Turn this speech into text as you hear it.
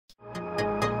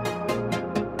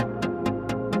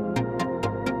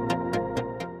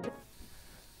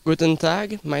Guten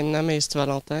Tag, mein Name ist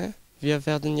Valentin. Wir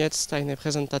werden jetzt eine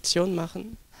Präsentation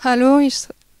machen. Hallo, ich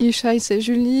heiße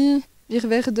Julie. Wir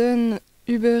werden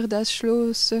über das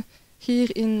Schloss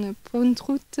hier in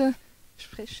Porrentruy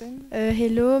sprechen.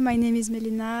 Hello, my name is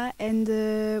Melina and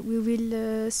we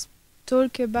will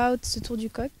talk about the Tour du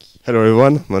Coq. Hello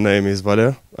everyone, my name is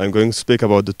Valère. I'm going to speak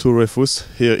about the Tour Eiffel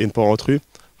here in Porrentruy.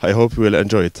 I hope you will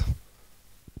enjoy it.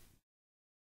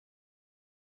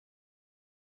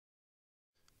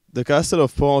 The castle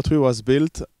of Porrentruy was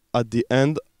built at the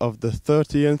end of the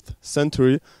 13th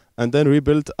century and then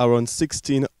rebuilt around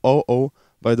 1600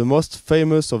 by the most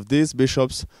famous of these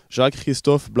bishops,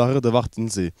 Jacques-Christophe Blarer de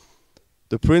Wartensee.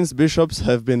 The prince bishops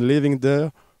have been living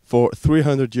there for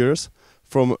 300 years,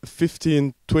 from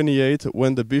 1528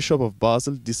 when the Bishop of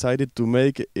Basel decided to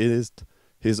make it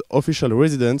his official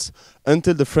residence,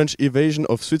 until the French invasion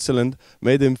of Switzerland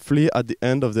made him flee at the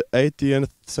end of the 18th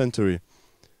century.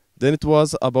 Then it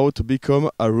was about to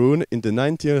become a ruin in the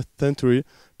 19th century,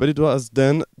 but it was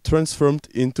then transformed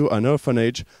into an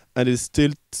orphanage and is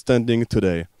still standing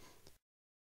today.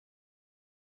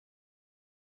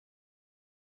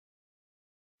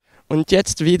 Und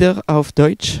jetzt wieder auf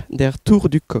Deutsch der Tour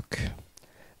du Coq.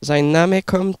 Sein Name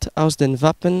kommt aus den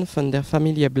Wappen von der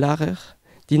Familie Blarer,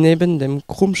 die neben dem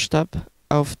Krummstab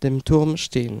auf dem Turm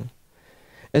stehen.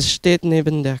 Es steht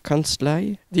neben der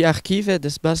Kanzlei. Die Archive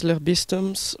des Basler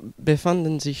Bistums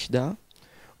befanden sich da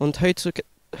und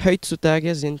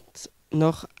heutzutage sind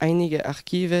noch einige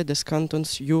Archive des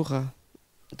Kantons Jura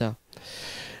da.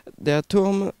 Der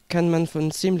Turm kann man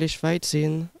von ziemlich weit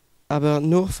sehen, aber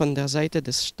nur von der Seite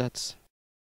des Stadts.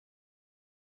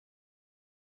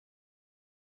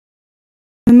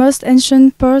 The most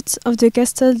ancient part of the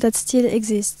castle that still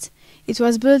exists. It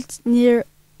was built near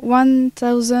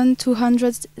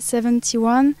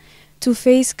 1271 to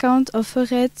face Count of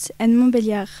Ferret and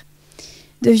Montbéliard.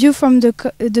 The view from the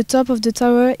top of the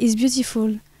tower is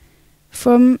beautiful.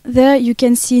 From there you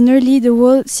can see nearly the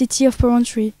whole city of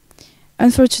Porrentruy.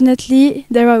 Unfortunately,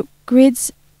 there are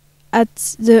grids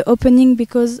at the opening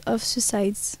because of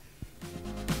suicides.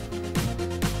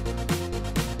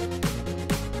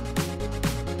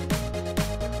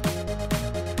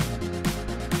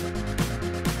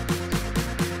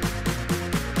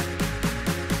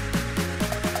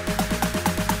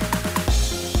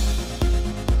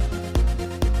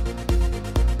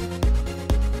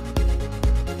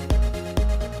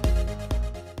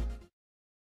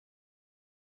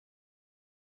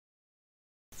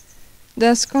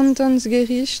 Das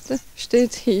Kantonsgericht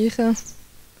steht hier.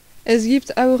 Es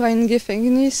gibt auch ein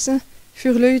Gefängnis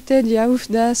für Leute, die auf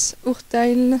das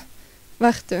Urteil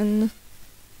warten.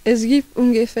 Es gibt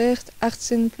ungefähr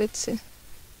 18 Plätze.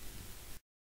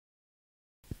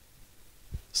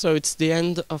 So it's the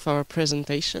end of our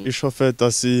presentation. Ich hoffe,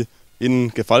 dass sie Ihnen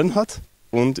gefallen hat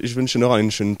und ich wünsche noch einen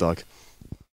schönen Tag.